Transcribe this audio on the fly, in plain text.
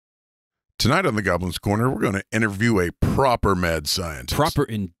Tonight on the Goblin's Corner, we're going to interview a proper mad scientist. Proper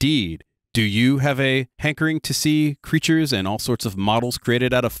indeed. Do you have a hankering to see creatures and all sorts of models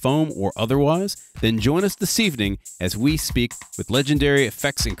created out of foam or otherwise? Then join us this evening as we speak with legendary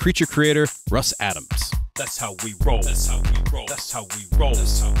effects and creature creator Russ Adams. That's how we roll. That's how we roll. That's how we roll.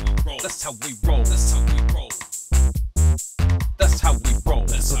 That's how we roll. That's how we roll. That's how we roll. That's how we roll.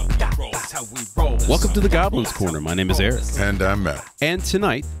 That's how we roll. That's how we roll. Welcome to the Goblin's Corner. My name is Eric. And I'm Matt. And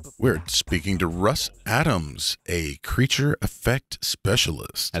tonight, we're speaking to Russ Adams, a creature effect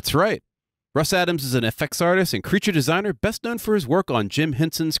specialist. That's right. Russ Adams is an effects artist and creature designer best known for his work on Jim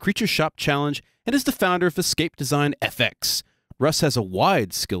Henson's Creature Shop Challenge and is the founder of Escape Design FX. Russ has a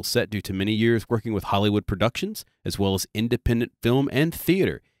wide skill set due to many years working with Hollywood productions, as well as independent film and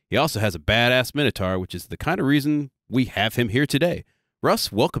theater. He also has a badass Minotaur, which is the kind of reason we have him here today.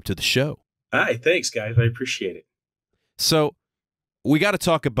 Russ, welcome to the show. Hi, thanks, guys. I appreciate it. So, we got to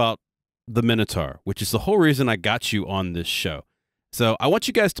talk about the Minotaur, which is the whole reason I got you on this show. So, I want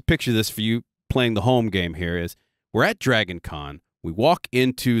you guys to picture this for you playing the home game here is we're at Dragon Con. We walk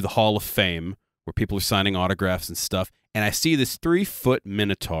into the Hall of Fame where people are signing autographs and stuff, and I see this 3-foot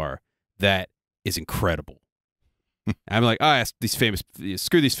Minotaur that is incredible. I'm like, oh,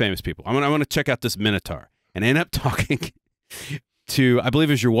 screw these famous people. I want to check out this Minotaur. And I end up talking to, I believe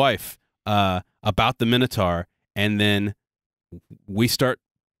it was your wife, about the Minotaur, and then we start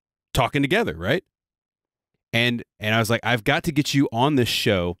talking together, right? And I was like, I've got to get you on this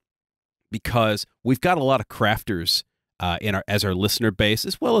show because we've got a lot of crafters as our listener base,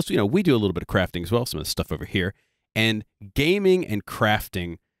 as well as, we do a little bit of crafting as well, some of the stuff over here. And gaming and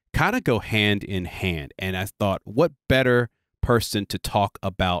crafting kind of go hand in hand. And I thought, what better person to talk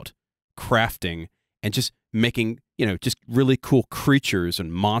about crafting and just making, just really cool creatures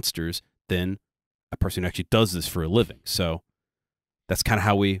and monsters than a person who actually does this for a living. So that's kind of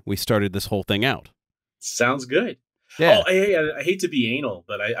how we started this whole thing out. Sounds good. Yeah. Oh, hey, I hate to be anal,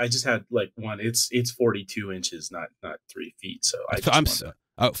 but I just had like one. It's 42 inches, not 3 feet. So I'm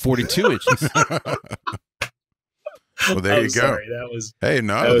 42 inches. Well, there you go. Sorry,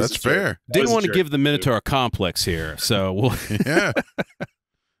 that's fair. Didn't want to give the Minotaur a complex here, so we'll. Yeah.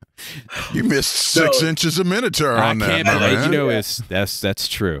 You missed 6 inches of Minotaur on that. I can't believe, that's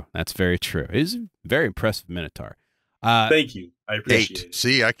true. That's very true. It is a very impressive Minotaur. Thank you. I appreciate 8. it.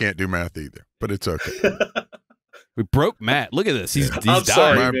 See, I can't do math either, but it's okay. We broke Matt. Look at this. He's I'm dying.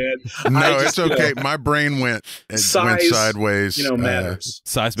 sorry, man. No, it's okay. My brain went sideways. Matters.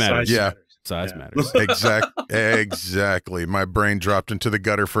 Size matters. Size matters. Exactly. My brain dropped into the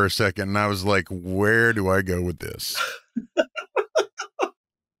gutter for a second, and I was like, where do I go with this?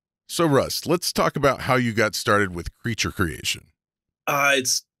 So, Russ, let's talk about how you got started with creature creation.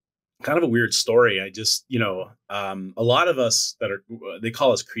 It's kind of a weird story. I just, a lot of us they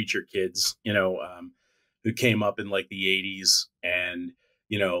call us creature kids, who came up in like the 80s, and,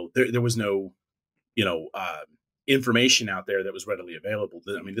 there was no, information out there that was readily available.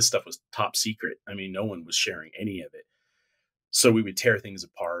 I mean, this stuff was top secret. I mean, no one was sharing any of it. So we would tear things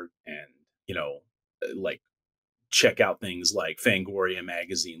apart and, like check out things like Fangoria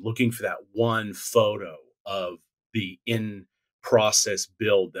magazine, looking for that one photo of the in-process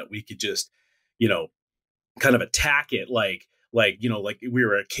build that we could just, kind of attack it like we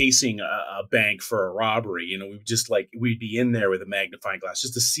were casing a bank for a robbery. We'd be in there with a magnifying glass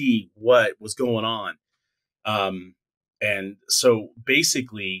just to see what was going on. And so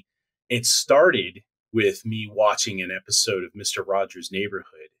basically it started with me watching an episode of Mr. Rogers'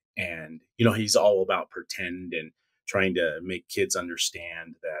 Neighborhood. And, he's all about pretend and trying to make kids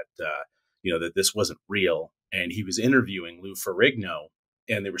understand that, that this wasn't real. And he was interviewing Lou Ferrigno,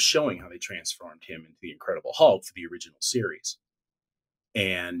 and they were showing how they transformed him into the Incredible Hulk for the original series.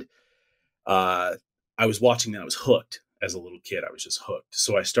 And, I was watching that. I was hooked. As a little kid, I was just hooked.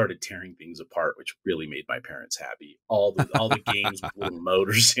 So I started tearing things apart, which really made my parents happy. All the games with little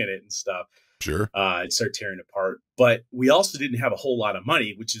motors in it and stuff. Sure. I'd start tearing apart. But we also didn't have a whole lot of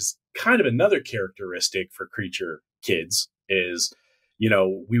money, which is kind of another characteristic for creature kids is,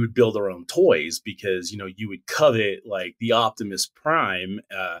 we would build our own toys because, you would covet like the Optimus Prime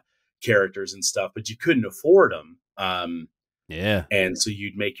characters and stuff, but you couldn't afford them. Yeah. And so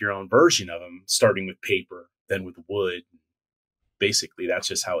you'd make your own version of them, starting with paper, then with wood. Basically, that's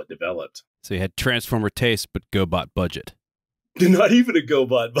just how it developed. So you had Transformer taste, but GoBot budget. Not even a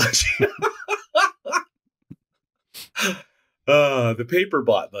GoBot budget. The paper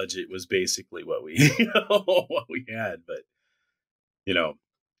bot budget was basically what we had. But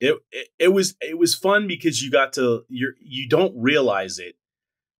it was fun because you don't realize it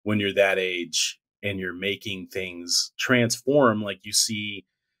when you're that age and you're making things transform. Like you see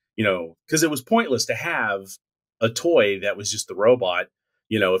because it was pointless to have a toy that was just the robot,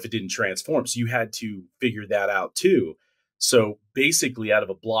 if it didn't transform. So you had to figure that out too. So basically, out of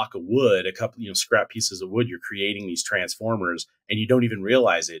a block of wood, a couple, scrap pieces of wood, you're creating these transformers, and you don't even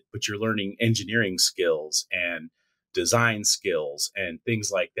realize it, but you're learning engineering skills and design skills and things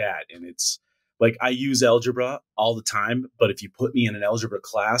like that. And it's like, I use algebra all the time, but if you put me in an algebra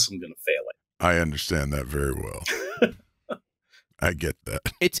class, I'm going to fail it. I understand that very well. I get that.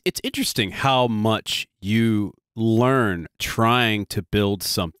 It's interesting how much you learn trying to build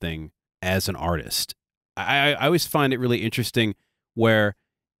something as an artist. I always find it really interesting where,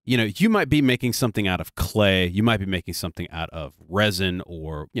 you might be making something out of clay, you might be making something out of resin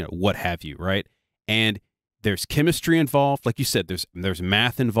or, what have you, right? And there's chemistry involved. Like you said, there's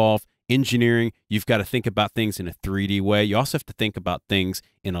math involved, engineering. You've got to think about things in a 3D way. You also have to think about things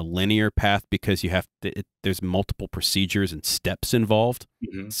in a linear path because there's multiple procedures and steps involved.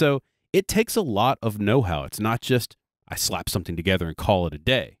 Mm-hmm. So it takes a lot of know-how. It's not just I slap something together and call it a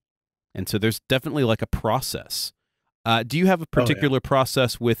day. And so there's definitely like a process. Do you have a particular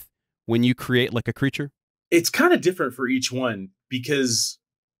process with when you create like a creature? It's kind of different for each one because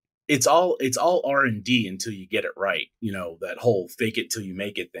it's all R&D until you get it right. That whole fake it till you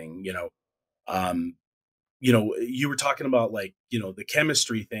make it thing, you were talking about like, the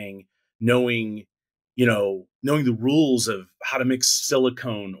chemistry thing, knowing the rules of how to mix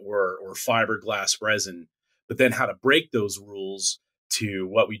silicone or fiberglass resin, but then how to break those rules to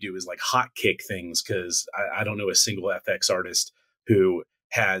what we do is like hot kick things. Cause I don't know a single FX artist who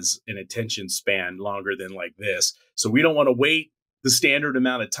has an attention span longer than like this. So we don't want to wait the standard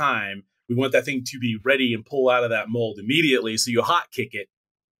amount of time. We want that thing to be ready and pull out of that mold immediately. So you hot kick it,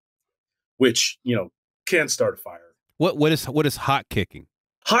 which, can start a fire. What is hot kicking?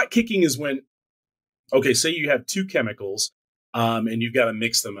 Hot kicking is when, say you have two chemicals, and you've got to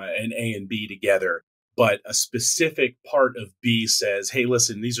mix them, an A and B together, but a specific part of B says, hey,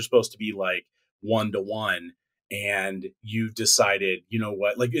 listen, these are supposed to be like 1-to-1. And you've decided,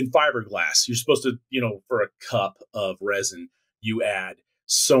 what, like in fiberglass, you're supposed to, for a cup of resin, you add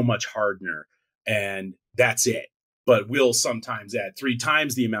so much hardener and that's it. But we'll sometimes add 3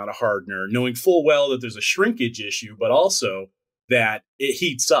 times the amount of hardener, knowing full well that there's a shrinkage issue, but also that it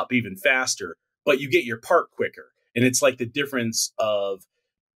heats up even faster, but you get your part quicker. And it's like the difference of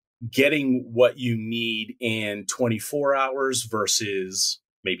getting what you need in 24 hours versus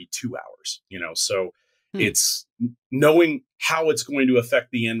maybe 2 hours, so it's knowing how it's going to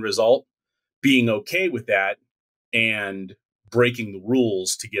affect the end result, being okay with that, and breaking the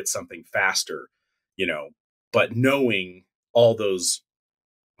rules to get something faster, but knowing all those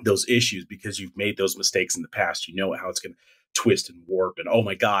issues because you've made those mistakes in the past, how it's going to twist and warp. And oh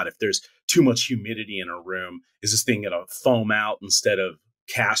my God, if there's too much humidity in a room, is this thing going to foam out instead of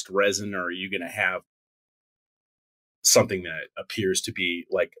cast resin, or are you going to have something that appears to be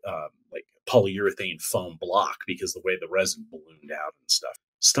like polyurethane foam block because the way the resin ballooned out and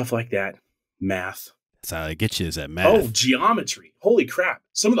stuff like that. Math. That's how I get you, is that math. Oh, geometry. Holy crap.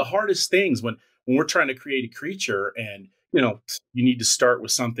 Some of the hardest things when we're trying to create a creature and, you need to start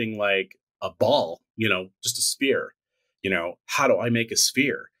with something like a ball, just a sphere. How do I make a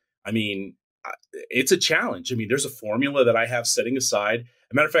sphere? I mean, it's a challenge. I mean, there's a formula that I have setting aside.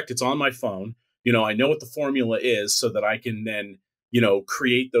 As a matter of fact, it's on my phone. I know what the formula is so that I can then,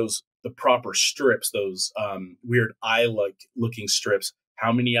 create the proper strips, those weird eye-looking strips,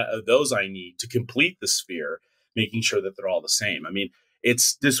 how many of those I need to complete the sphere, making sure that they're all the same. I mean,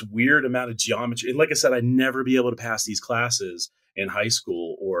 it's this weird amount of geometry. And like I said, I'd never be able to pass these classes in high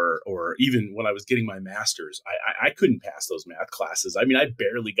school or even when I was getting my master's. I couldn't pass those math classes. I mean, I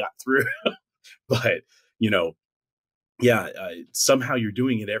barely got through, but, somehow you're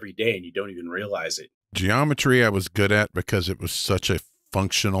doing it every day and you don't even realize it. Geometry I was good at because it was such a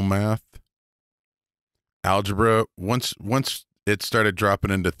functional math. Algebra, once it started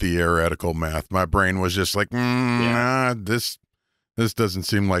dropping into theoretical math, my brain was just like, this doesn't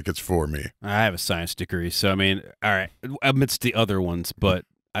seem like it's for me. I have a science degree, so I mean, all right, amidst the other ones, but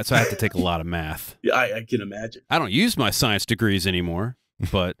so I have to take a lot of math. Yeah, I can imagine. I don't use my science degrees anymore,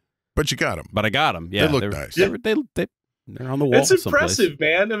 but you got them. But I got them. Yeah, they look nice. They're on the wall. It's impressive,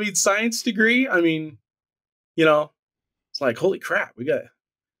 man. I mean, science degree. I mean, it's like, holy crap, we got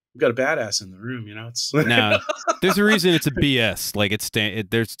a badass in the room. It's now there's a reason it's a BS. Like it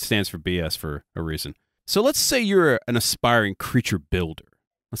stands for BS for a reason. So let's say you're an aspiring creature builder.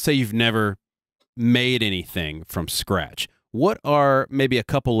 Let's say you've never made anything from scratch. What are maybe a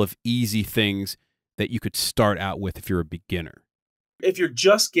couple of easy things that you could start out with if you're a beginner? If you're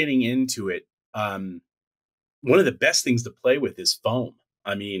just getting into it, one of the best things to play with is foam.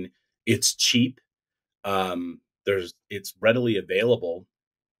 I mean, it's cheap. It's readily available.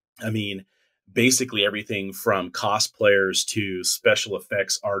 I mean, basically everything from cosplayers to special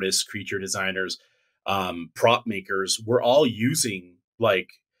effects artists, creature designers, prop makers, we're all using like,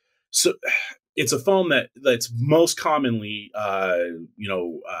 so it's a foam that's most commonly,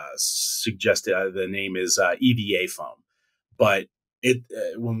 suggested. The name is EVA foam, but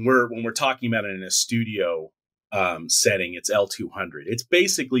when we're talking about it in a studio setting, it's L200. It's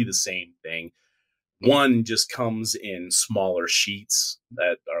basically the same thing. One just comes in smaller sheets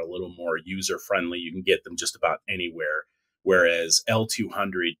that are a little more user friendly. You can get them just about anywhere. Whereas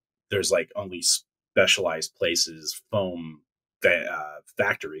L200, there's like only specialized places, foam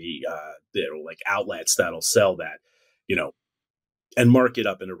factory, like outlets that'll sell that, and mark it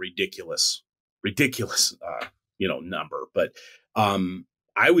up in a ridiculous, number. But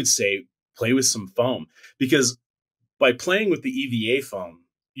I would say play with some foam, because by playing with the EVA foam,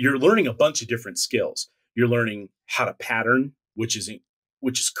 you're learning a bunch of different skills. You're learning how to pattern, which is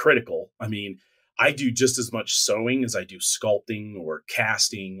critical. I mean, I do just as much sewing as I do sculpting or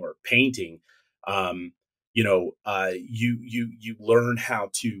casting or painting. You learn how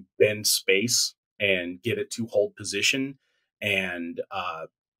to bend space and get it to hold position, and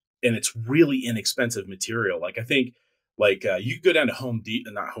it's really inexpensive material. Like, I think, you go down to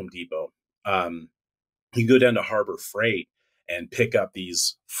not Home Depot. You can go down to Harbor Freight and pick up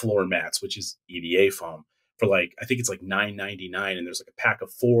these floor mats, which is EVA foam, for I think it's like $9.99, and there's like a pack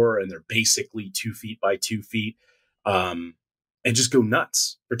of 4, and they're basically 2 feet by 2 feet, and just go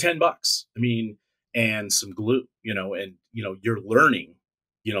nuts for $10. I mean, and some glue, and you're learning,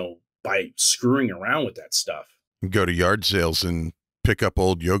 by screwing around with that stuff. Go to yard sales and pick up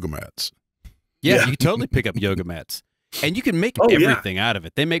old yoga mats. Yeah, you can totally pick up yoga mats. And you can make everything out of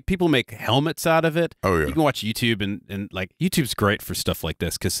it. People make helmets out of it. Oh, yeah. You can watch YouTube, and like, YouTube's great for stuff like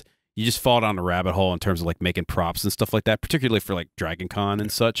this, because you just fall down a rabbit hole in terms of like making props and stuff like that, particularly for like Dragon Con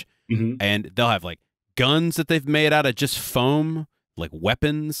and such. Mm-hmm. And they'll have like guns that they've made out of just foam, like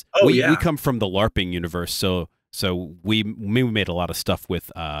weapons. Oh, we yeah. come from the LARPing universe, so we made a lot of stuff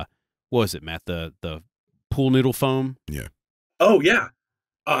with what was it, Matt? The pool noodle foam. Yeah. Oh, yeah.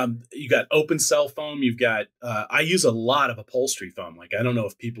 You got open cell foam. You've got, I use a lot of upholstery foam. Like, I don't know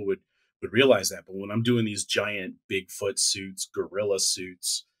if people would realize that, but when I'm doing these giant Bigfoot suits, gorilla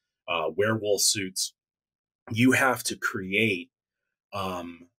suits, werewolf suits, you have to create,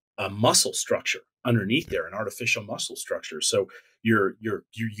 a muscle structure underneath there, an artificial muscle structure. So you're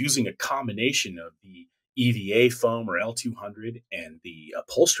using a combination of the EVA foam or L200 and the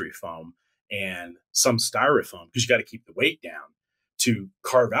upholstery foam and some styrofoam, because you got to keep the weight down to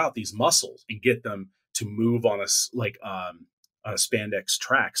carve out these muscles and get them to move on a spandex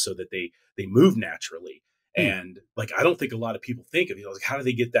track so that they move naturally. And I don't think a lot of people think of, how do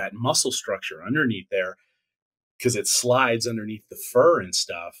they get that muscle structure underneath there? Because it slides underneath the fur and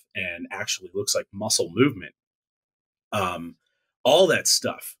stuff and actually looks like muscle movement. All that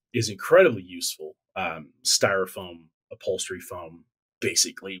stuff is incredibly useful. Styrofoam, upholstery foam,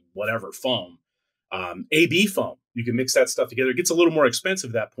 basically whatever foam. AB foam, you can mix that stuff together. It gets a little more expensive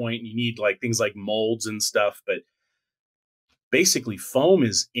at that point, and you need things like molds and stuff, but basically foam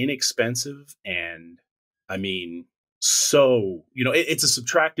is inexpensive. And I mean, so, it's a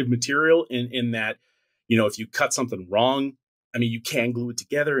subtractive material in that, if you cut something wrong, I mean, you can glue it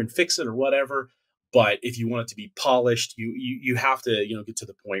together and fix it or whatever. But if you want it to be polished, you have to, get to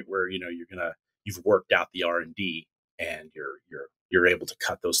the point where, you've worked out the R&D, and you're able to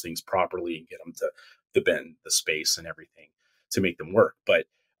cut those things properly and get them to bend the space and everything to make them work. But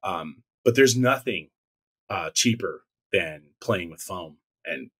there's nothing cheaper than playing with foam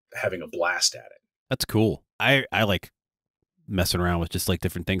and having a blast at it. That's cool. I like messing around with just like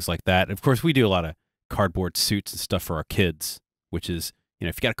different things like that. And of course, we do a lot of cardboard suits and stuff for our kids, which is,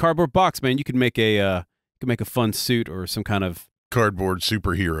 if you got a cardboard box, man, you can make a fun suit or some kind of cardboard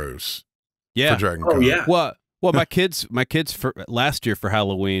superheroes. Yeah. For Dragon Con. Oh, yeah. Well, my kids for last year for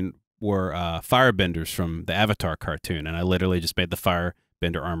Halloween were firebenders from the Avatar cartoon, and I literally just made the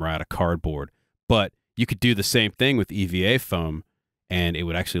firebender armor out of cardboard. But you could do the same thing with EVA foam, and it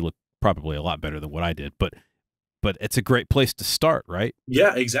would actually look probably a lot better than what I did. But it's a great place to start, right?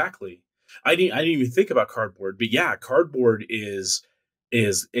 Yeah, exactly. I didn't even think about cardboard, but yeah, cardboard is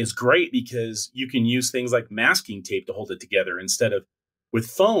great because you can use things like masking tape to hold it together instead of with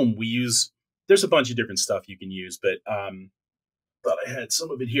foam. There's a bunch of different stuff you can use, but thought I had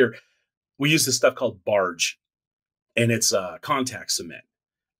some of it here. We use this stuff called barge, and it's contact cement,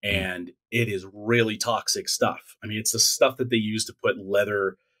 and it is really toxic stuff. I mean, it's the stuff that they use to put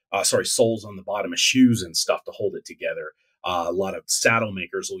soles on the bottom of shoes and stuff to hold it together. A lot of saddle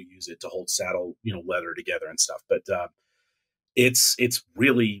makers will use it to hold saddle, leather together and stuff. But it's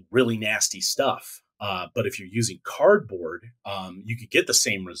really, really nasty stuff. But if you're using cardboard, you could get the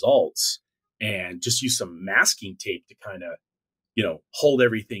same results and just use some masking tape to kind of, hold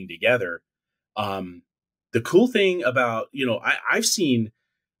everything together. The cool thing about, I've seen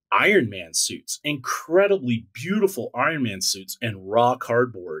Iron Man suits, incredibly beautiful Iron Man suits and raw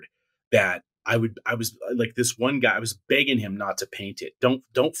cardboard that I was like, this one guy, I was begging him not to paint it.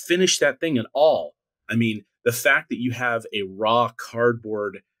 Don't finish that thing at all. I mean, the fact that you have a raw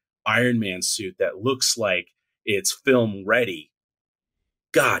cardboard Iron Man suit that looks like it's film ready.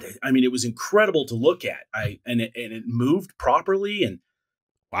 God, I mean, it was incredible to look at. And it moved properly, and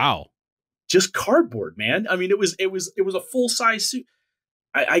Wow. just cardboard, man. I mean, it was a full size suit.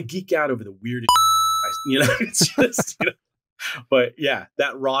 I geek out over the weirdest, it's just, but yeah,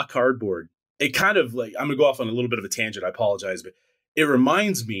 that raw cardboard, it kind of like, I'm gonna go off on a little bit of a tangent. I apologize, but it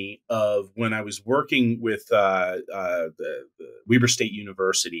reminds me of when I was working with the Weber State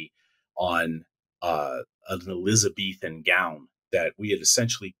University on an Elizabethan gown that we had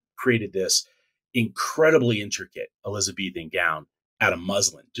essentially created this incredibly intricate Elizabethan gown out of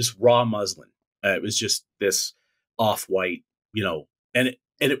muslin, just raw muslin. It was just this off-white, and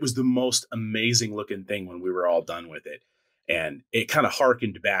it was the most amazing looking thing when we were all done with it. And it kind of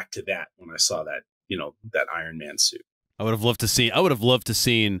harkened back to that when I saw that, that Iron Man suit. I would have loved to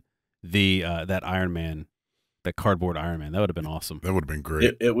seen the that Iron Man, that cardboard Iron Man. That would have been awesome. That would have been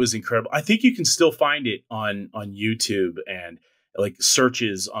great. It was incredible. I think you can still find it on YouTube and like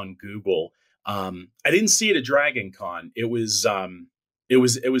searches on Google. I didn't see it at Dragon Con. It was a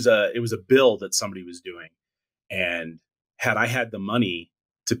build that somebody was doing, and had I had the money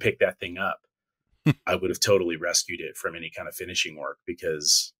to pick that thing up, I would have totally rescued it from any kind of finishing work,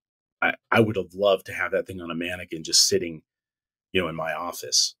 because I would have loved to have that thing on a mannequin just sitting, in my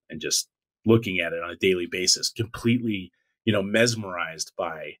office and just looking at it on a daily basis, completely, mesmerized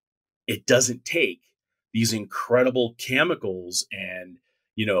by it. Doesn't take these incredible chemicals and,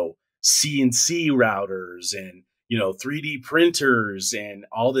 CNC routers and, 3D printers and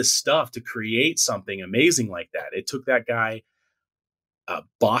all this stuff to create something amazing like that. It took that guy a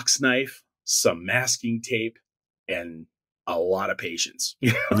box knife, some masking tape, and a lot of patience.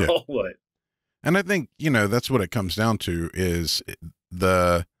 Yeah. And I think, that's what it comes down to is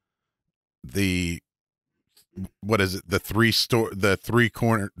the what is it? The three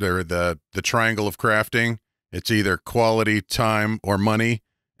corner, or the triangle of crafting. It's either quality, time, or money.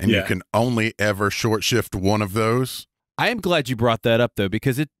 And you can only ever short shift one of those. I am glad you brought that up, though,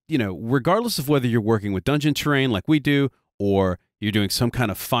 because it, regardless of whether you're working with dungeon terrain like we do, or you're doing some kind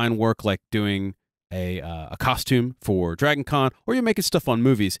of fine work like doing a costume for Dragon Con, or you're making stuff on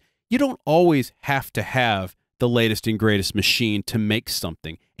movies, you don't always have to have the latest and greatest machine to make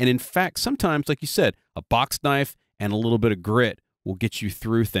something. And in fact, sometimes, like you said, a box knife and a little bit of grit will get you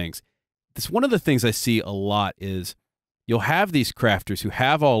through things. This one of the things I see a lot is you'll have these crafters who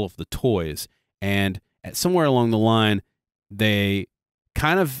have all of the toys, and at somewhere along the line, they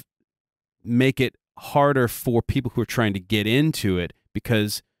kind of make it harder for people who are trying to get into it,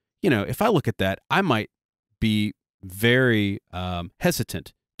 because, if I look at that, I might be very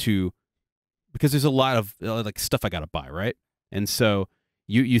hesitant to, because there's a lot of like stuff I got to buy, right? And so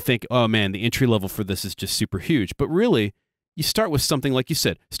you think, oh man, the entry level for this is just super huge. But really, you start with something like you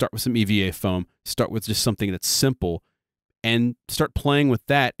said, start with some EVA foam, start with just something that's simple, and start playing with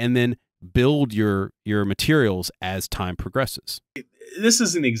that, and then build your materials as time progresses. This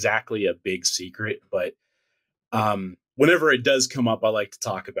isn't exactly a big secret, but whenever it does come up, I like to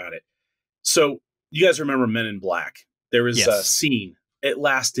talk about it. So you guys remember Men in Black? There was a scene. It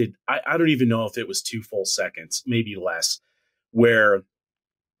lasted, I don't even know if it was 2 full seconds, maybe less, where,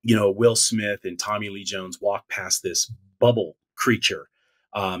 Will Smith and Tommy Lee Jones walk past this bubble creature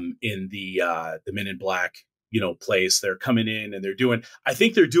in the Men in Black, place. They're coming in and I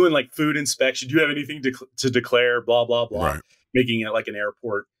think they're doing like food inspection. Do you have anything to declare? Blah, blah, blah. Right. Making it like an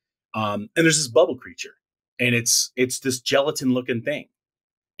airport. And there's this bubble creature, and it's this gelatin looking thing.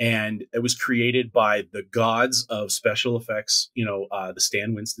 And it was created by the gods of special effects, the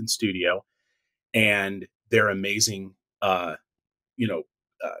Stan Winston studio, and they're amazing,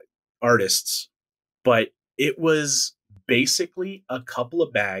 artists. But it was basically a couple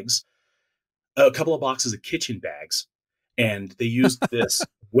of boxes of kitchen bags, and they used this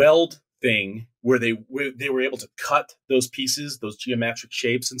weld thing where they were able to cut those pieces, those geometric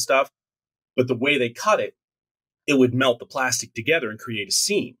shapes and stuff. But the way they cut it, it would melt the plastic together and create a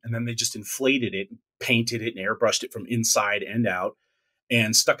seam. And then they just inflated it, painted it, and airbrushed it from inside and out,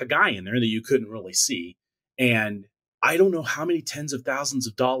 and stuck a guy in there that you couldn't really see. And I don't know how many tens of thousands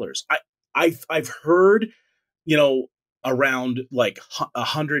of dollars. I've heard, you know, around like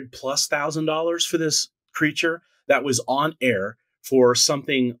 $100,000+ for this creature that was on air for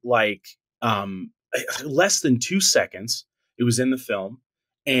something like less than 2 seconds. It was in the film,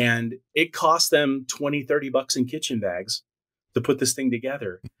 and it cost them $20-30 in kitchen bags to put this thing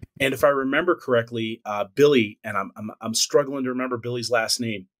together. And if I remember correctly, Billy, and I'm struggling to remember Billy's last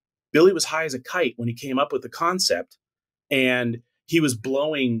name. Billy was high as a kite when he came up with the concept, and he was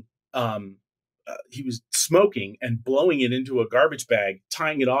blowing. He was smoking and blowing it into a garbage bag,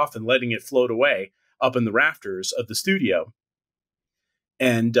 tying it off and letting it float away up in the rafters of the studio.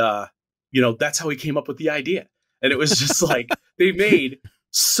 And, that's how he came up with the idea. And it was just like, they made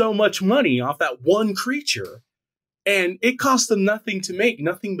so much money off that one creature, and it cost them nothing to make,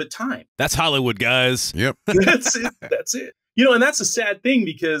 nothing but time. That's Hollywood, guys. Yep. That's it. That's it. And that's a sad thing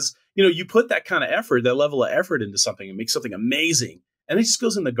because, you put that kind of effort, that level of effort into something and make something amazing, and it just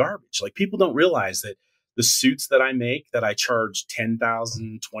goes in the garbage. Like, people don't realize that the suits that I make, that I charge $10,000,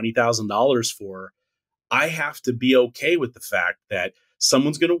 $20,000 for, I have to be okay with the fact that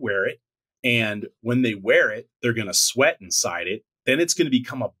someone's going to wear it. And when they wear it, they're going to sweat inside it. Then it's going to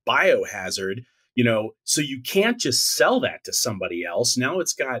become a biohazard, so you can't just sell that to somebody else. Now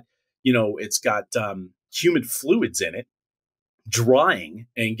it's got humid fluids in it, drying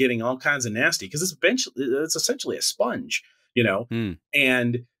and getting all kinds of nasty, because it's essentially a sponge,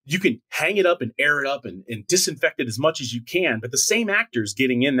 and you can hang it up and air it up and disinfect it as much as you can, but the same actor's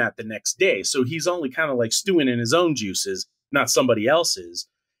getting in that the next day. So he's only kind of like stewing in his own juices, not somebody else's.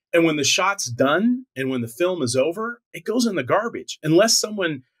 And when the shot's done and when the film is over, it goes in the garbage unless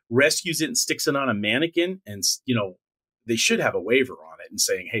someone rescues it and sticks it on a mannequin. And, they should have a waiver on it and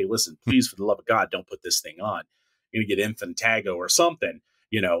saying, hey, listen, please, for the love of God, don't put this thing on. You're going to get infantago or something,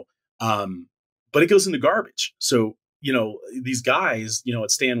 but it goes in the garbage. So, these guys,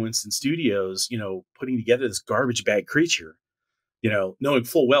 at Stan Winston Studios, putting together this garbage bag creature, knowing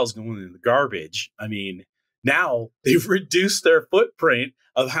full well is going in the garbage. I mean, now they've reduced their footprint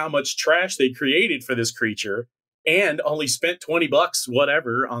of how much trash they created for this creature and only spent $20,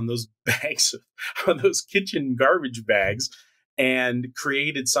 whatever, on those bags, on those kitchen garbage bags, and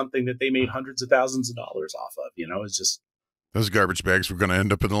created something that they made hundreds of thousands of dollars off of. It's just, those garbage bags were going to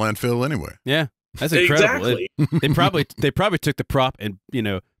end up in the landfill anyway. Yeah, that's incredible. Exactly. They probably took the prop and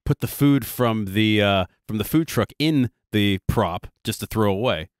put the food from the food truck in the prop just to throw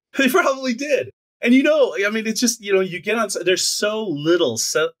away. They probably did. And it's just, you get on, there's so little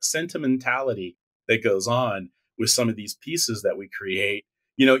sentimentality that goes on with some of these pieces that we create.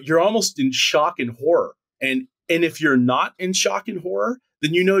 You're almost in shock and horror. And if you're not in shock and horror,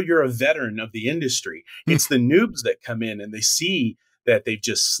 then you're a veteran of the industry. It's the noobs that come in and they see that they've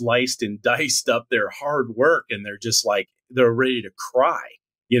just sliced and diced up their hard work, and they're just like, they're ready to cry,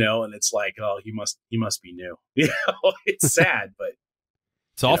 and it's like, oh, he must be new. It's sad, but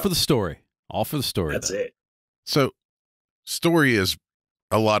it's all for the story. All for the story. That's it. So story is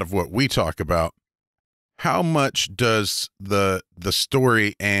a lot of what we talk about. How much does the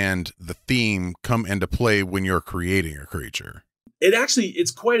story and the theme come into play when you're creating a creature?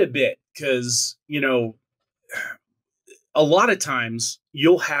 It's quite a bit, because, a lot of times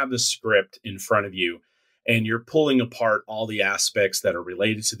you'll have the script in front of you and you're pulling apart all the aspects that are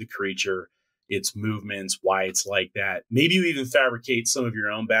related to the creature, its movements, why it's like that. Maybe you even fabricate some of your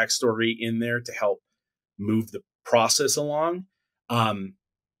own backstory in there to help move the process along.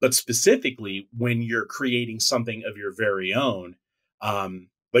 But specifically, when you're creating something of your very own,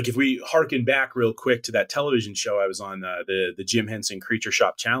 like if we harken back real quick to that television show I was on, the Jim Henson Creature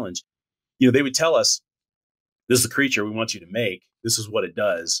Shop Challenge, they would tell us, this is the creature we want you to make. This is what it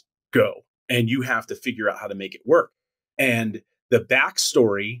does. Go. And you have to figure out how to make it work. And the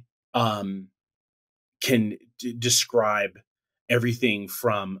backstory can describe everything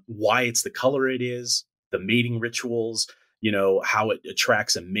from why it's the color it is, the mating rituals, how it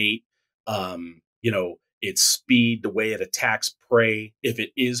attracts a mate, its speed, the way it attacks prey, if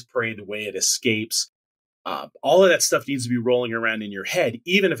it is prey, the way it escapes. All of that stuff needs to be rolling around in your head,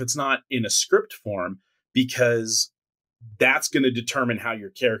 even if it's not in a script form, because that's going to determine how your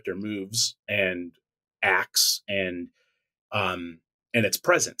character moves and acts and its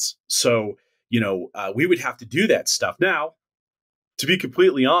presence. So, we would have to do that stuff. Now, to be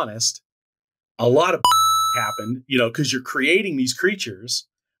completely honest, a lot of happened, because you're creating these creatures,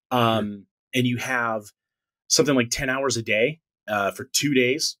 and you have something like 10 hours a day for 2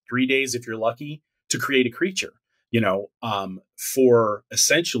 days, 3 days if you're lucky, to create a creature, for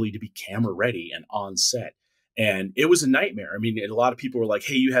essentially to be camera ready and on set. And it was a nightmare. I mean, a lot of people were like,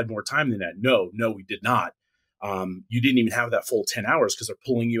 hey, you had more time than that. No, we did not. You didn't even have that full 10 hours because they're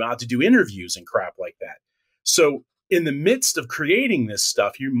pulling you out to do interviews and crap like that. So in the midst of creating this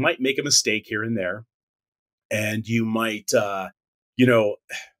stuff, you might make a mistake here and there. And you might,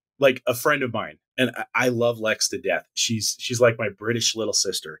 like a friend of mine, and I love Lex to death. She's like my British little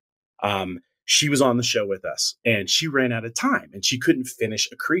sister. She was on the show with us, and she ran out of time, and she couldn't finish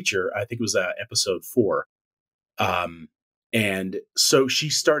a creature. I think it was episode 4. And so she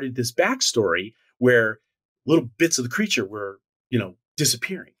started this backstory where little bits of the creature were,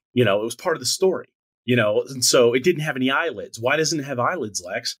 disappearing. It was part of the story, and so it didn't have any eyelids. Why doesn't it have eyelids,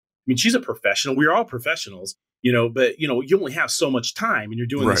 Lex? I mean, she's a professional. We're all professionals, but, you only have so much time and you're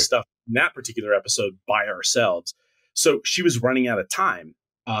doing this stuff in that particular episode by ourselves. So she was running out of time.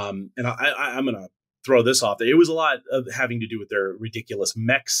 And I'm going to throw this off. It was a lot of having to do with their ridiculous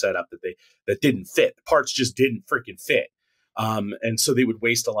mech setup that didn't fit. The parts just didn't freaking fit. And so they would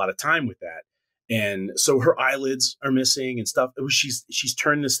waste a lot of time with that. And so her eyelids are missing and stuff. She's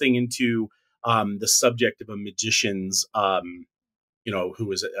turned this thing into the subject of a magician's, who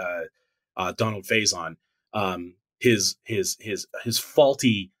was Donald Faison, his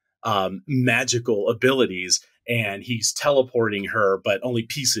faulty magical abilities, and he's teleporting her, but only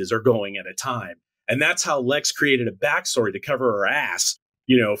pieces are going at a time. And that's how Lex created a backstory to cover her ass,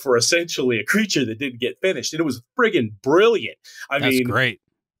 for essentially a creature that didn't get finished. And it was friggin' brilliant. That's great.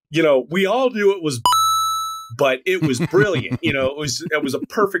 We all knew it was, but it was brilliant. It was a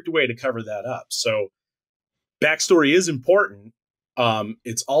perfect way to cover that up. So backstory is important.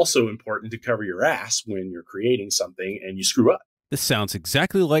 It's also important to cover your ass when you're creating something and you screw up. This sounds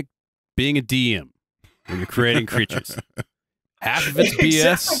exactly like being a DM when you're creating creatures. Half of it's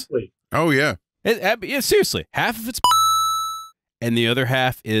BS. Exactly. Oh, yeah. Yeah, seriously. Half of it's and the other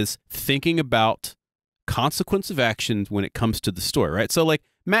half is thinking about consequence of actions when it comes to the story, right? So, like,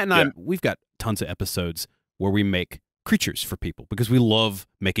 Matt and I, we've got tons of episodes where we make creatures for people because we love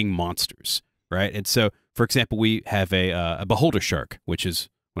making monsters, right? And so, for example, we have a beholder shark, which is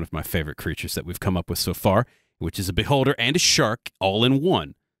one of my favorite creatures that we've come up with so far, which is a beholder and a shark all in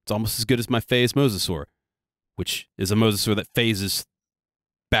one. It's almost as good as my phase mosasaur, which is a mosasaur that phases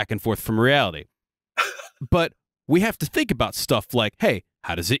back and forth from reality. But we have to think about stuff like, hey,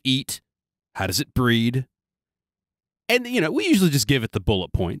 how does it eat? How does it breed? And, we usually just give it the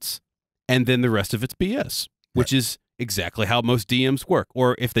bullet points, and then the rest of it's BS, which is exactly how most DMs work.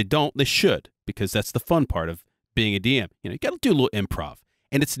 Or if they don't, they should, because that's the fun part of being a DM. You got to do a little improv.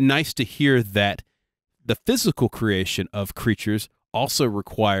 And it's nice to hear that the physical creation of creatures also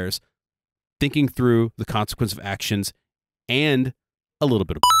requires thinking through the consequence of actions and a little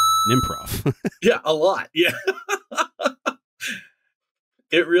bit of improv. Yeah, a lot. Yeah.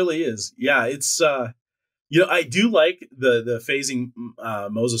 It really is. Yeah, it's I do like the phasing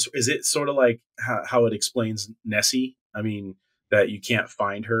Moses. Is it sort of like how it explains Nessie? I mean, that you can't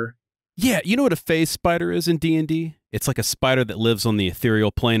find her. Yeah, you know what a phase spider is in D&D? It's like a spider that lives on the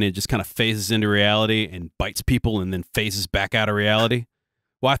ethereal plane and it just kind of phases into reality and bites people and then phases back out of reality.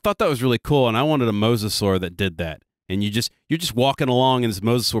 Well, I thought that was really cool, and I wanted a mosasaur that did that. And you're just walking along, and this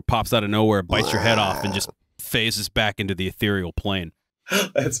mosasaur pops out of nowhere, bites your head off, and just phases back into the ethereal plane.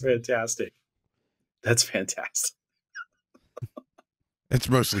 That's fantastic. That's fantastic. It's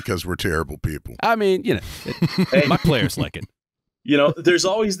mostly because we're terrible people. I mean, my players like it. There's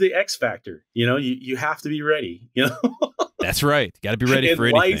always the X factor. You have to be ready. That's right. Got to be ready for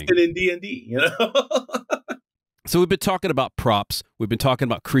anything. In life and in D&D. So we've been talking about props. We've been talking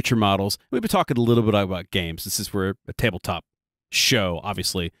about creature models. We've been talking a little bit about games. We're a tabletop show.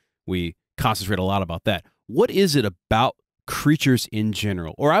 Obviously, we concentrate a lot about that. What is it about creatures in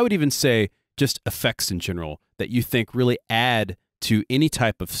general, or I would even say just effects in general, that you think really add to any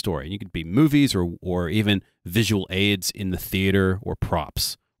type of story? You could be movies or even visual aids in the theater or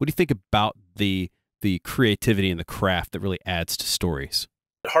props. What do you think about the creativity and the craft that really adds to stories?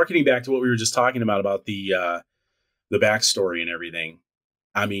 Harkening back to what we were just talking about the backstory and everything.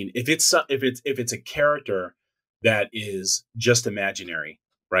 I mean, if it's a character that is just imaginary,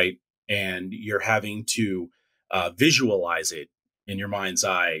 right? And you're having to visualize it in your mind's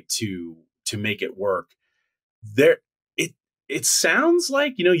eye to make it work. It sounds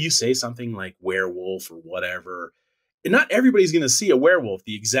like, you say something like werewolf or whatever, and not everybody's going to see a werewolf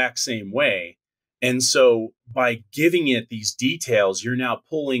the exact same way. And so by giving it these details, you're now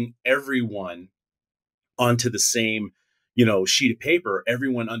pulling everyone onto the same, sheet of paper.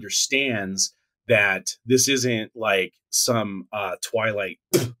 Everyone understands that this isn't like some Twilight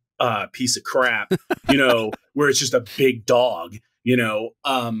piece of crap, where it's just a big dog,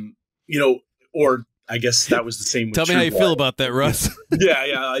 or I guess that was the same with Tell me how you feel about that, Russ.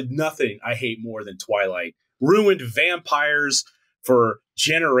 Yeah. Nothing I hate more than Twilight ruined vampires for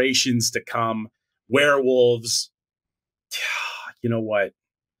generations to come, werewolves. You know what?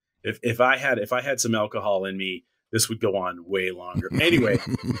 If I had some alcohol in me, this would go on way longer. Anyway,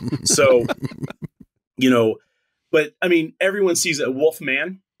 so, but I mean, everyone sees a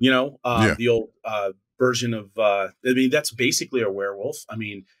Wolfman, the old version of, that's basically a werewolf. I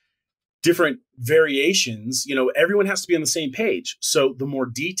mean, different variations, everyone has to be on the same page. So the more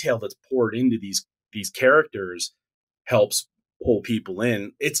detail that's poured into these characters helps pull people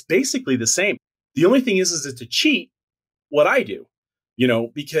in. It's basically the same. The only thing is it's a cheat what I do,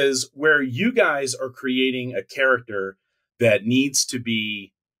 because where you guys are creating a character that needs to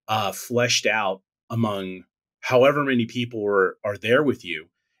be fleshed out among however many people are there with you,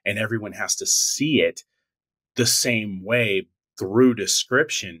 and everyone has to see it the same way through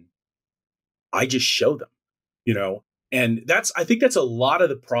description, I just show them, and I think that's a lot of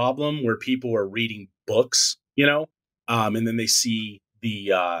the problem where people are reading books, and then they see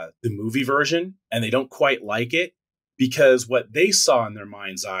the movie version and they don't quite like it because what they saw in their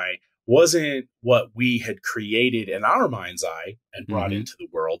mind's eye wasn't what we had created in our mind's eye and brought into the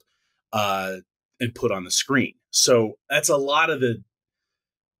world and put on the screen. So that's a lot of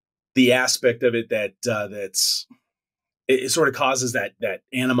the aspect of it that's it sort of causes that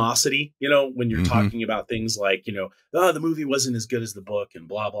animosity, when you're talking about things like, the movie wasn't as good as the book and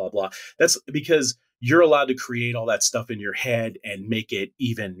blah, blah, blah. That's because you're allowed to create all that stuff in your head and make it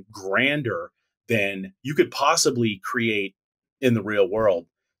even grander than you could possibly create in the real world.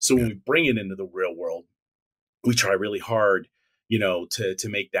 So when we bring it into the real world, we try really hard, to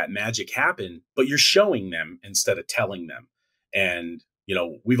make that magic happen, but you're showing them instead of telling them. And,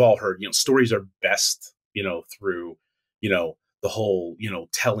 we've all heard, stories are best, through, the whole,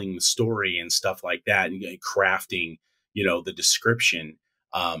 telling the story and stuff like that and crafting, the description,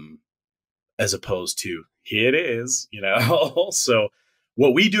 as opposed to here it is, So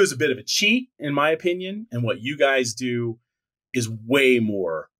what we do is a bit of a cheat, in my opinion. And what you guys do is way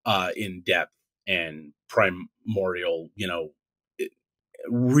more in depth and primordial, it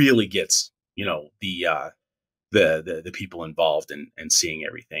really gets, the people involved and seeing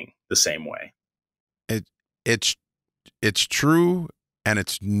everything the same way. It's true and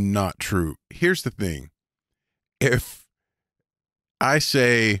it's not true. Here's the thing. If I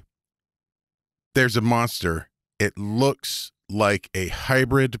say there's a monster, it looks like a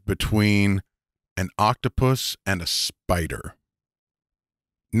hybrid between an octopus and a spider.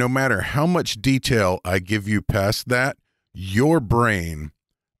 No matter how much detail I give you past that, your brain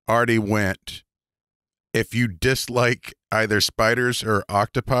already went, if you dislike either spiders or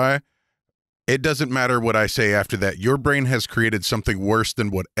octopi, it doesn't matter what I say after that. Your brain has created something worse than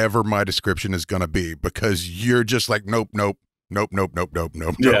whatever my description is going to be because you're just like, nope.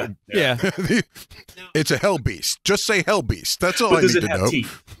 Yeah. It's a hell beast. Just say hell beast. That's all I need to know.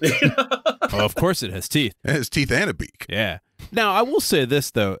 Teeth? Oh, of course it has teeth. It has teeth and a beak. Yeah. Now, I will say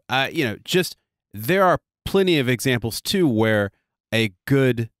this, though. There are plenty of examples, too, where a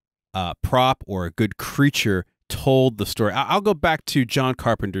good prop or a good creature told the story. I'll go back to John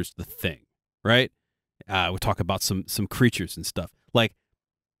Carpenter's The Thing, right? We'll talk about some creatures and stuff. Like,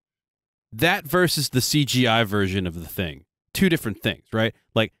 that versus the CGI version of The Thing. Two different things, right?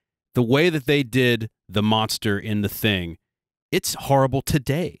 Like, the way that they did the monster in The Thing, it's horrible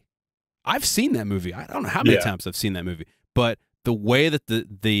today. I've seen that movie. I don't know how many times I've seen that movie. But the way that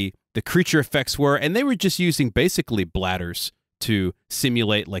the creature effects were, and they were just using basically bladders to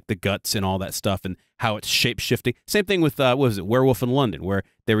simulate like the guts and all that stuff and how it's shape-shifting. Same thing with, what was it, Werewolf in London, where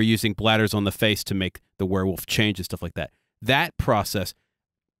they were using bladders on the face to make the werewolf change and stuff like that. That process,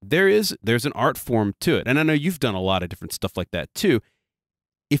 there's an art form to it. And I know you've done a lot of different stuff like that too.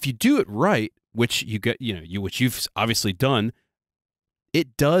 If you do it right, which which you've obviously done,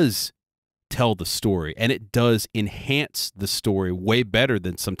 it does tell the story and it does enhance the story way better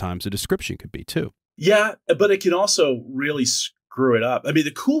than sometimes a description could be too. Yeah, but it can also really screw it up. I mean,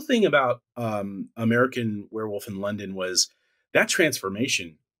 the cool thing about American Werewolf in London was that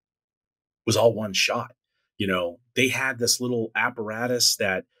transformation was all one shot. They had this little apparatus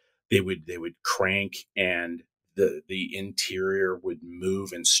that they would crank and the interior would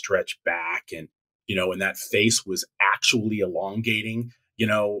move and stretch back and and that face was actually elongating.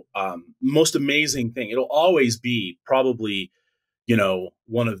 Most amazing thing. It'll always be probably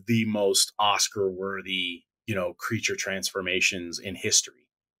one of the most Oscar-worthy, creature transformations in history.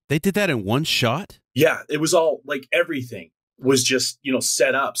 They did that in one shot? Yeah, it was all like everything was just,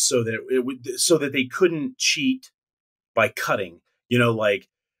 set up so that they couldn't cheat by cutting, like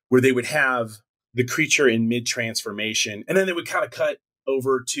where they would have the creature in mid transformation and then they would kind of cut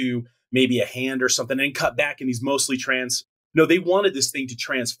over to maybe a hand or something, and cut back, and he's mostly trans. No, they wanted this thing to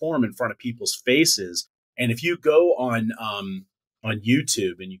transform in front of people's faces. And if you go on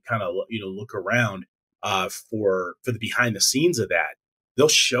YouTube and you kind of look around for the behind the scenes of that, they'll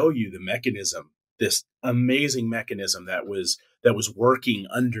show you the mechanism, this amazing mechanism that was working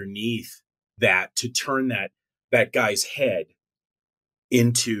underneath that to turn that guy's head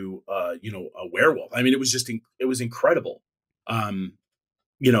into a werewolf. I mean, it was incredible.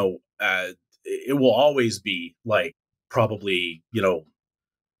 It will always be like probably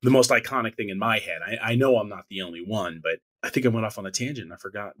the most iconic thing in my head. I know I'm not the only one, but I think I went off on a tangent. I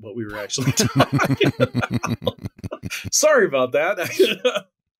forgot what we were actually talking about. Sorry about that.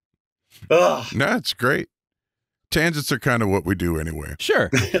 No, it's great. Tangents are kind of what we do anyway. Sure.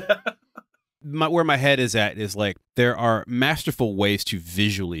 Where my head is at is like there are masterful ways to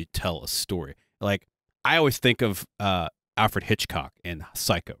visually tell a story. Like I always think of Alfred Hitchcock and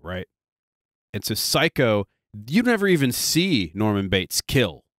Psycho, right? And so Psycho, you never even see Norman Bates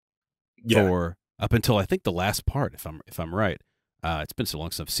kill for up until I think the last part, if I'm right. It's been so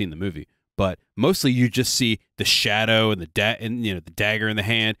long since I've seen the movie, but mostly you just see the shadow and the dagger in the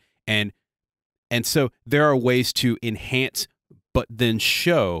hand, and so there are ways to enhance but then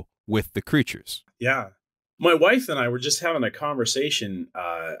show with the creatures. Yeah. My wife and I were just having a conversation.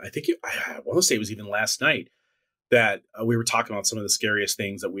 I want to say it was even last night that we were talking about some of the scariest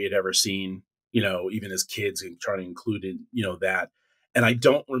things that we had ever seen, even as kids, and trying to include in, that. And I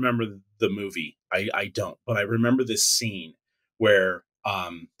don't remember the movie. I don't, but I remember this scene where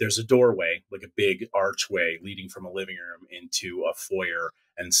there's a doorway, like a big archway leading from a living room into a foyer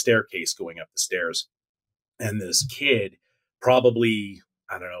and staircase going up the stairs. And this kid, probably,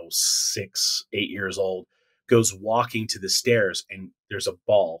 I don't know, 6, 8 years old, goes walking to the stairs, and there's a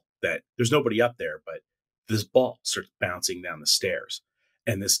ball that there's nobody up there, but this ball starts bouncing down the stairs.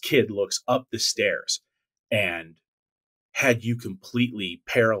 And this kid looks up the stairs and had you completely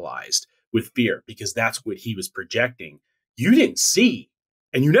paralyzed with fear, because that's what he was projecting. You didn't see,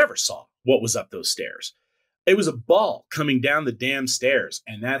 and you never saw what was up those stairs. It was a ball coming down the damn stairs.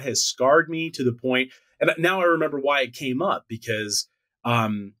 And that has scarred me to the point. And now I remember why it came up, because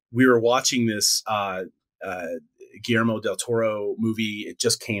we were watching this Guillermo del Toro movie. It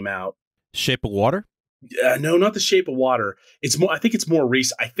just came out. Shape of Water? No, not The Shape of Water. I think it's more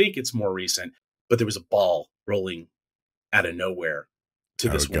recent. But there was a ball rolling out of nowhere to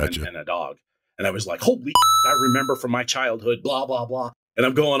this woman and a dog. And I was like, holy, I remember from my childhood, blah, blah, blah. And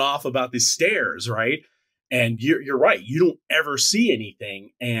I'm going off about these stairs, right? And you're right. You don't ever see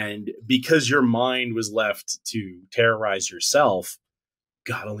anything. And because your mind was left to terrorize yourself,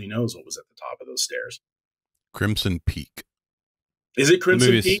 God only knows what was at the top of those stairs. Crimson Peak. Is it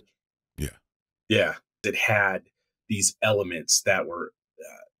Crimson Peak? Yeah. Yeah. It had these elements that were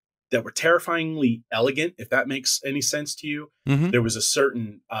terrifyingly elegant, if that makes any sense to you. Mm-hmm. There was a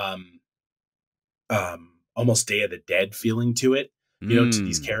certain almost Day of the Dead feeling to it, to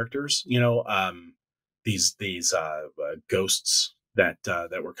these characters, these ghosts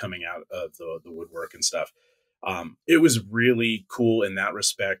that were coming out of the woodwork and stuff. It was really cool in that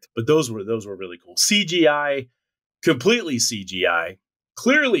respect, but those were really cool. CGI, completely CGI,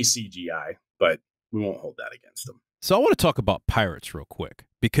 clearly CGI, but we won't hold that against them. So I want to talk about Pirates real quick,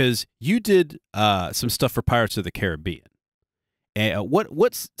 because you did some stuff for Pirates of the Caribbean. And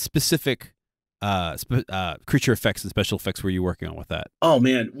what specific creature effects and special effects were you working on with that? Oh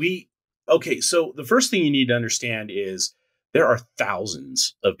man, so the first thing you need to understand is there are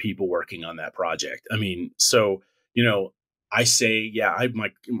thousands of people working on that project. I mean, so, I say, I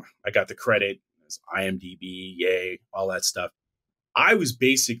got the credit, IMDb, yay, all that stuff. I was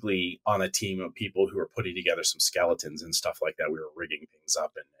basically on a team of people who were putting together some skeletons and stuff like that. We were rigging things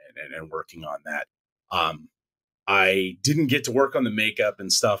up and working on that. I didn't get to work on the makeup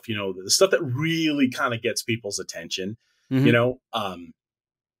and stuff, the stuff that really kind of gets people's attention, but,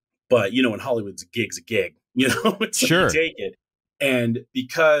 in Hollywood's a gig's a gig, it's sure. Like you take it. And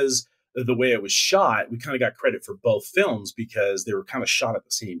because of the way it was shot, we kind of got credit for both films because they were kind of shot at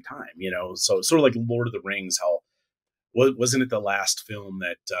the same time, so sort of like Lord of the Rings, how wasn't it the last film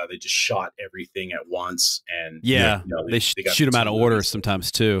that they just shot everything at once? And they shoot them out of order sometimes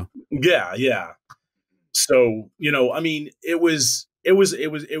too. Yeah. So, I mean, it was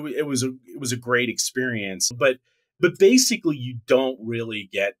a great experience, but basically you don't really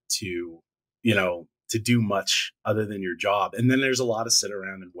get to, to do much other than your job. And then there's a lot of sit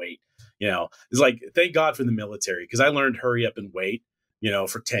around and wait, it's like, thank God for the military. Cause I learned hurry up and wait,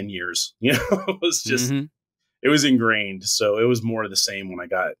 for 10 years, it was just, it was ingrained. So it was more of the same when I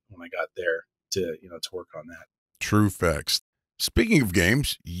got there to work on that. True facts. Speaking of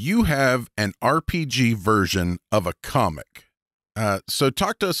games, you have an RPG version of a comic. So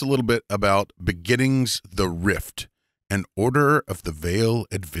talk to us a little bit about Beginnings the Rift, an Order of the Veil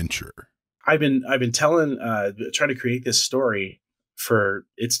adventure. I've been trying to create this story for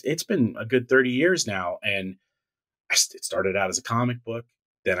it's been a good 30 years now, and it started out as a comic book.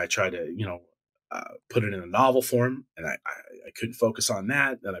 Then I tried to put it in a novel form, and I couldn't focus on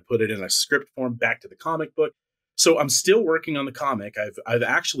that. Then I put it in a script form, back to the comic book. So I'm still working on the comic. I've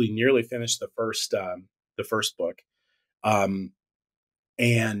actually nearly finished the first book,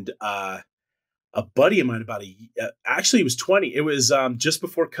 and a buddy of mine actually it was 20. It was just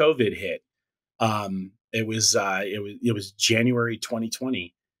before COVID hit. It was January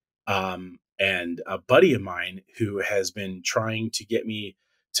 2020. And a buddy of mine who has been trying to get me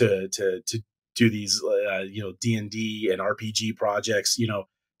to do these, D&D and RPG projects,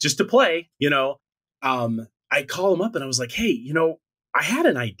 just to play, I call him up and I was like, hey, I had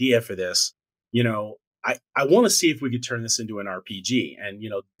an idea for this, I want to see if we could turn this into an RPG. And,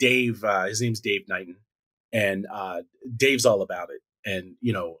 Dave, his name's Dave Knighton, and Dave's all about it. And,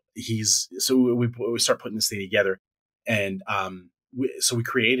 so we start putting this thing together, and so we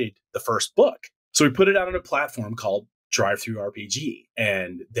created the first book. So we put it out on a platform called Drive-Thru RPG,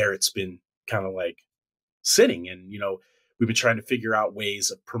 and there it's been kind of like sitting, and, we've been trying to figure out ways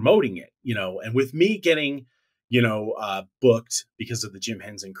of promoting it, and with me getting, booked because of the Jim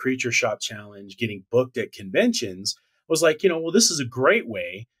Henson Creature Shop Challenge, getting booked at conventions, was like, well, this is a great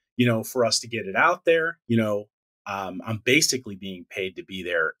way, for us to get it out there. I'm basically being paid to be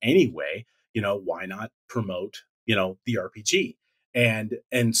there anyway. Why not promote, the RPG?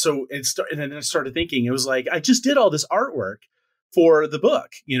 And so and then I started thinking, it was like, I just did all this artwork for the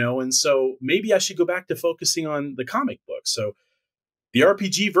book, and so maybe I should go back to focusing on the comic book. So the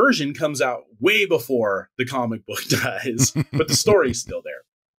RPG version comes out way before the comic book does, but the story's still there.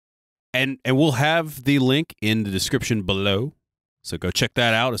 And we'll have the link in the description below, so go check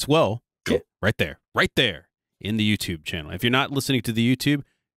that out as well. Cool. Yeah, right there in the YouTube channel. If you're not listening to the YouTube,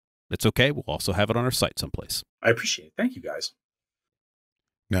 that's okay. We'll also have it on our site someplace. I appreciate it. Thank you, guys.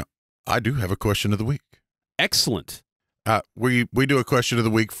 Now, I do have a question of the week. Excellent. We do a question of the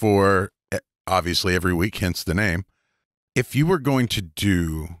week for obviously every week, hence the name. If you were going to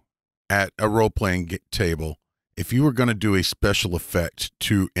do at a role-playing table, if you were going to do a special effect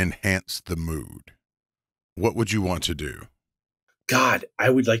to enhance the mood, what would you want to do? God, I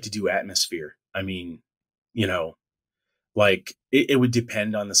would like to do atmosphere. I mean, like it would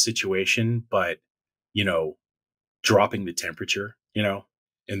depend on the situation, but, dropping the temperature,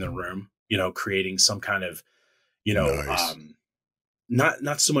 in the room, creating some kind of, Nice.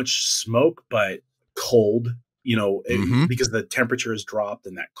 Not so much smoke, but cold, because the temperature has dropped,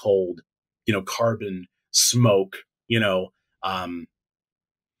 and that cold, carbon smoke, and,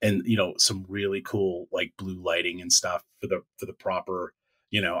 some really cool, like, blue lighting and stuff for the proper,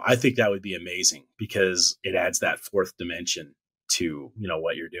 I think that would be amazing, because it adds that fourth dimension to,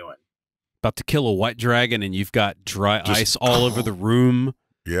 what you're doing. About to kill a white dragon and you've got dry ice all over the room.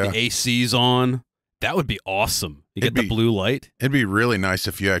 Yeah. The AC's on. That would be awesome. You get the blue light. It'd be really nice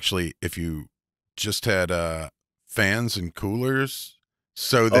if you just had fans and coolers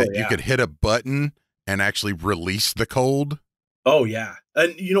so that you could hit a button and actually release the cold. Oh yeah.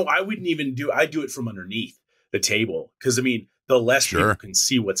 And I wouldn't even I do it from underneath the table, because I mean, the less people can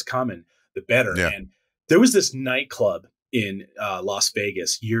see what's coming, the better. Yeah. And there was this nightclub in Las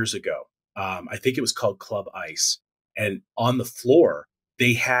Vegas years ago. I think it was called Club Ice, and on the floor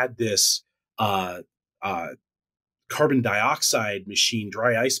they had this carbon dioxide machine,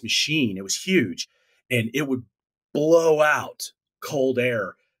 dry ice machine. It was huge, and it would blow out cold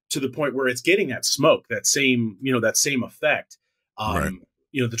air to the point where it's getting that smoke, that same effect, Right.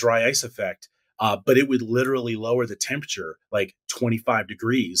 The dry ice effect. But it would literally lower the temperature like 25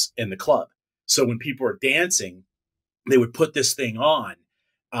 degrees in the club. So when people were dancing, they would put this thing on,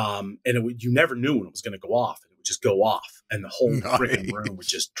 and you never knew when it was going to go off. It would just go off, and the whole freaking room would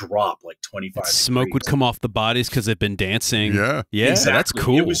just drop like 25 degrees. Smoke would come off the bodies because they've been dancing. Yeah. Exactly. That's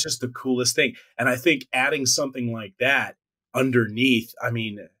cool. It was just the coolest thing. And I think adding something like that underneath, I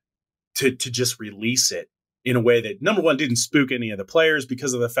mean, to just release it in a way that, number one, didn't spook any of the players,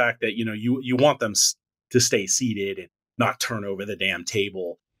 because of the fact that, you want them to stay seated and not turn over the damn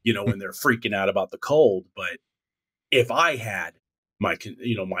table, when they're freaking out about the cold. But if I had my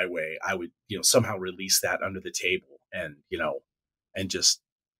way, I would, somehow release that under the table, and, and just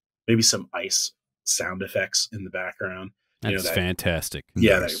maybe some ice sound effects in the background. That's fantastic.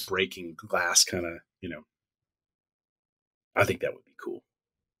 Yeah. Nice. That breaking glass kind of, I think that would be cool.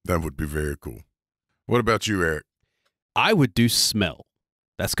 That would be very cool. What about you, Eric? I would do smell.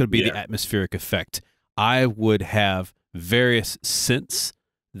 That's going to be the Yeah. atmospheric effect. I would have various scents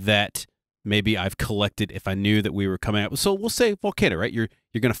that maybe I've collected if I knew that we were coming up. So we'll say volcano, right? You're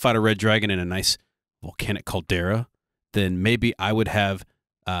going to fight a red dragon in a nice volcanic caldera. Then maybe I would have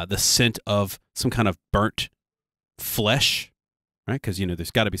the scent of some kind of burnt flesh, right? Because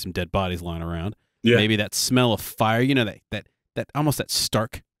there's got to be some dead bodies lying around. Yeah. Maybe that smell of fire. That almost that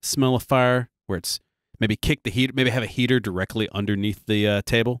stark smell of fire, where it's maybe kick the heater, maybe have a heater directly underneath the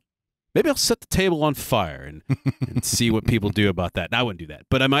table. Maybe I'll set the table on fire and see what people do about that. I wouldn't do that,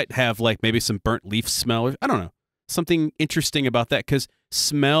 but I might have like maybe some burnt leaf smell. Or, I don't know, something interesting about that, because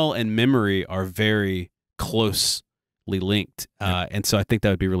smell and memory are very closely linked, and so I think that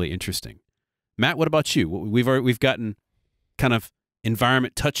would be really interesting. Matt, what about you? We've gotten kind of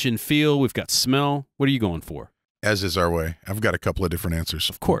environment, touch and feel. We've got smell. What are you going for? As is our way. I've got a couple of different answers.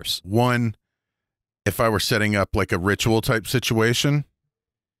 Of course. One, if I were setting up like a ritual type situation,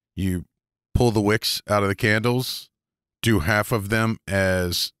 you pull the wicks out of the candles, do half of them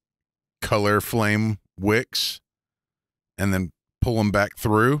as color flame wicks, and then pull them back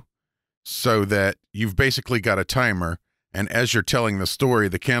through so that you've basically got a timer. And as you're telling the story,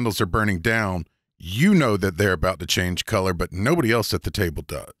 the candles are burning down. You know that they're about to change color, but nobody else at the table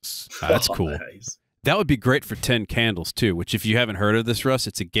does. That's cool. Nice. That would be great for 10 candles too, which if you haven't heard of this, Russ,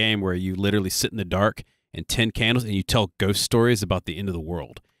 it's a game where you literally sit in the dark and 10 candles and you tell ghost stories about the end of the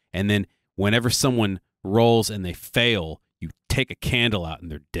world. And then whenever someone rolls and they fail, you take a candle out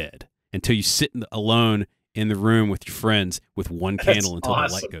and they're dead until you sit alone in the room with your friends with one candle until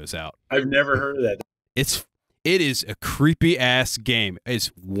the light goes out. I've never heard of that. It is a creepy ass game.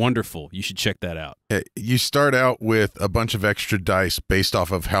 It's wonderful. You should check that out. You start out with a bunch of extra dice based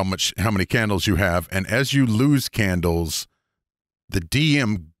off of how many candles you have, and as you lose candles, the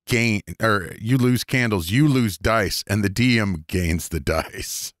DM you lose candles, you lose dice, and the DM gains the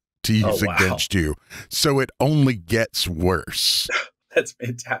dice to use against you. So it only gets worse. That's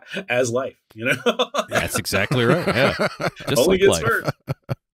fantastic. As life, That's exactly right. Yeah, just only like gets life.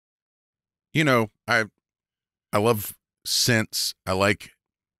 worse. I love scents. I like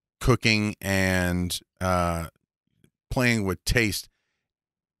cooking and playing with taste.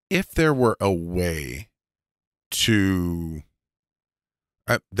 If there were a way to,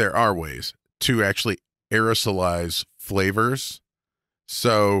 there are ways to actually aerosolize flavors.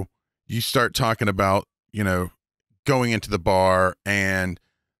 So you start talking about, going into the bar and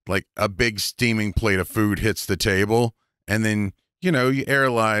like a big steaming plate of food hits the table, and then you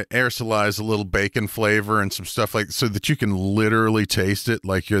aerosolize a little bacon flavor and some stuff so that you can literally taste it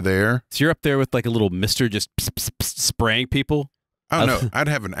like you're there. So you're up there with like a little mister just spraying people? Oh, no. I'd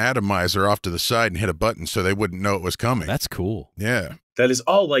have an atomizer off to the side and hit a button so they wouldn't know it was coming. That's cool. Yeah. That is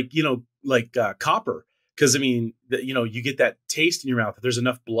all like copper. Because, you get that taste in your mouth. If there's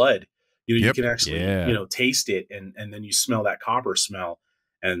enough blood, you can actually, taste it. And then you smell that copper smell.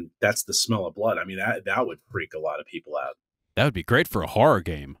 And that's the smell of blood. I mean, that would freak a lot of people out. That would be great for a horror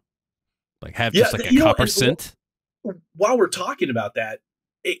game. Like have just like a copper scent. While we're talking about that,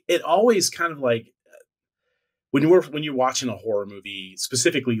 it always kind of like when you're watching a horror movie,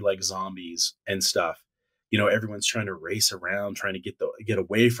 specifically like zombies and stuff, everyone's trying to race around, trying to get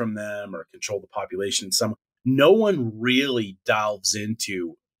away from them or control the population. No one really delves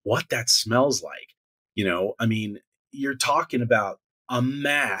into what that smells like. I mean, you're talking about a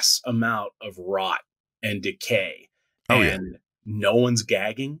mass amount of rot and decay. And no one's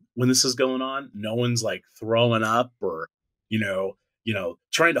gagging when this is going on. No one's like throwing up or,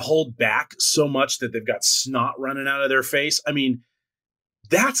 trying to hold back so much that they've got snot running out of their face. I mean,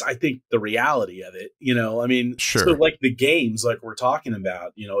 that's, I think, the reality of it. I mean, sure. So like the games, like we're talking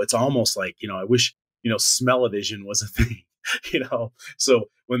about, it's almost like, I wish, smell-o-vision was a thing, So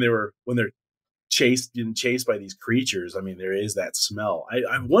when they're chased by these creatures, I mean, there is that smell.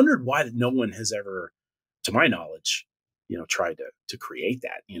 I wondered why no one has ever, to my knowledge, tried to create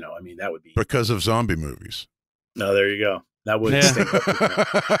that. I mean, that would be because of zombie movies. No, there you go. That would stink up.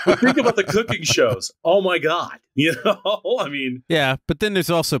 But think about the cooking shows. Oh my God. I mean, yeah, but then there's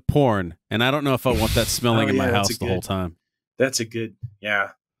also porn, and I don't know if I want that smelling in my house the whole time. That's a good, yeah.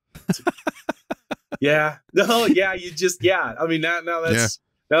 Yeah. No, yeah, I mean, now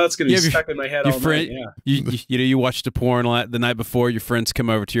that's going to be stuck in my head all night. Yeah. You watched the porn the night before. Your friends come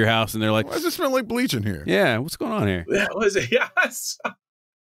over to your house and they're like, "Why does it smell like bleach in here?" Yeah, what's going on here? Yeah, was it? Yes.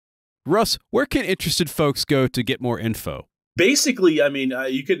 Russ, where can interested folks go to get more info? Basically, I mean,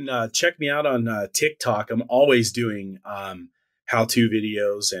 you can check me out on TikTok. I'm always doing how-to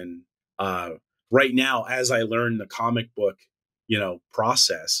videos, and right now, as I learn the comic book,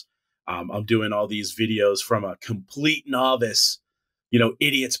 process, I'm doing all these videos from a complete novice,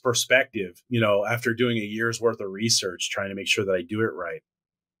 idiot's perspective, after doing a year's worth of research, trying to make sure that I do it right.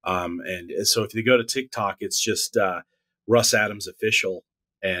 And so if you go to TikTok, it's just Russ Adams Official,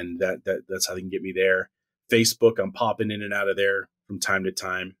 and that's how they can get me there. Facebook, I'm popping in and out of there from time to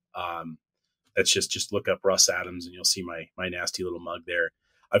time. That's just look up Russ Adams and you'll see my nasty little mug there.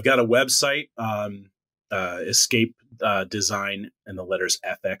 I've got a website, Escape Design and the letters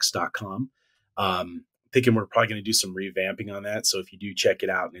fx.com. Thinking we're probably going to do some revamping on that. So if you do check it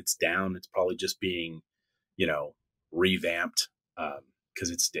out and it's down, it's probably just being, revamped because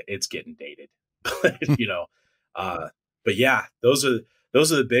it's getting dated. But yeah, those are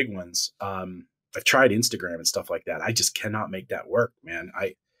the big ones. I've tried Instagram and stuff like that. I just cannot make that work, man.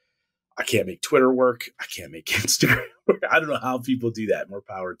 I can't make Twitter work. I can't make Instagram work. I don't know how people do that. More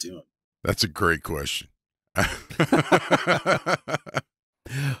power to them. That's a great question.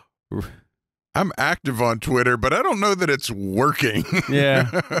 I'm active on Twitter, but I don't know that it's working. Yeah.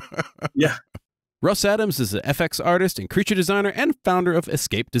 Yeah. Russ Adams is an FX artist and creature designer and founder of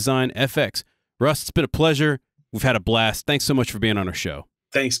Escape Design FX. Russ, it's been a pleasure. We've had a blast. Thanks so much for being on our show.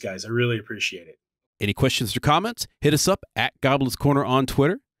 Thanks, guys. I really appreciate it. Any questions or comments? Hit us up at Goblin's Corner on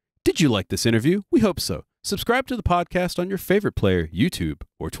Twitter. Did you like this interview? We hope so. Subscribe to the podcast on your favorite player, YouTube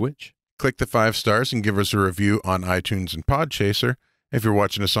or Twitch. Click the 5 stars and give us a review on iTunes and Podchaser. If you're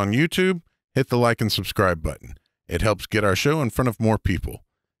watching us on YouTube, hit the like and subscribe button. It helps get our show in front of more people.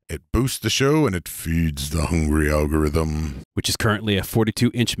 It boosts the show and it feeds the hungry algorithm. Which is currently a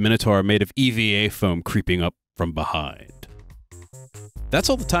 42-inch Minotaur made of EVA foam creeping up from behind. That's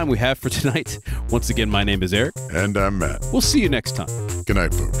all the time we have for tonight. Once again, my name is Eric. And I'm Matt. We'll see you next time. Good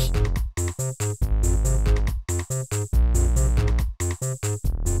night, folks.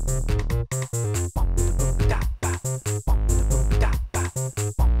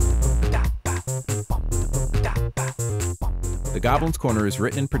 The Goblin's Corner is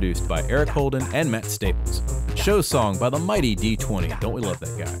written and produced by Eric Holden and Matt Staples. Show song by the mighty D20. Don't we love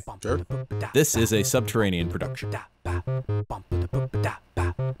that guy? Sure. This is a Subterranean production.